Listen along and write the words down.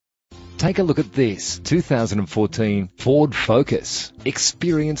Take a look at this 2014 Ford Focus.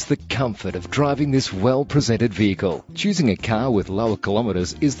 Experience the comfort of driving this well-presented vehicle. Choosing a car with lower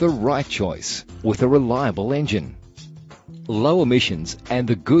kilometers is the right choice, with a reliable engine. Low emissions and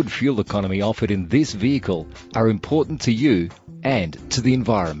the good fuel economy offered in this vehicle are important to you and to the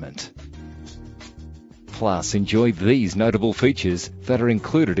environment. Plus, enjoy these notable features that are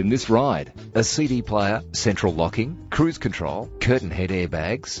included in this ride: a CD player, central locking, cruise control, curtain head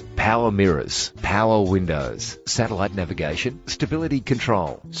airbags, power mirrors, power windows, satellite navigation, stability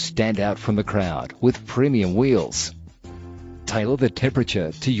control. Stand out from the crowd with premium wheels. Tailor the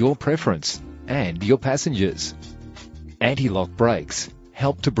temperature to your preference and your passengers. Anti-lock brakes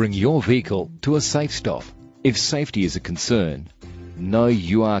help to bring your vehicle to a safe stop. If safety is a concern, know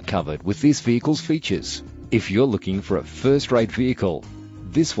you are covered with this vehicle's features. If you're looking for a first-rate vehicle,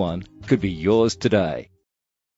 this one could be yours today.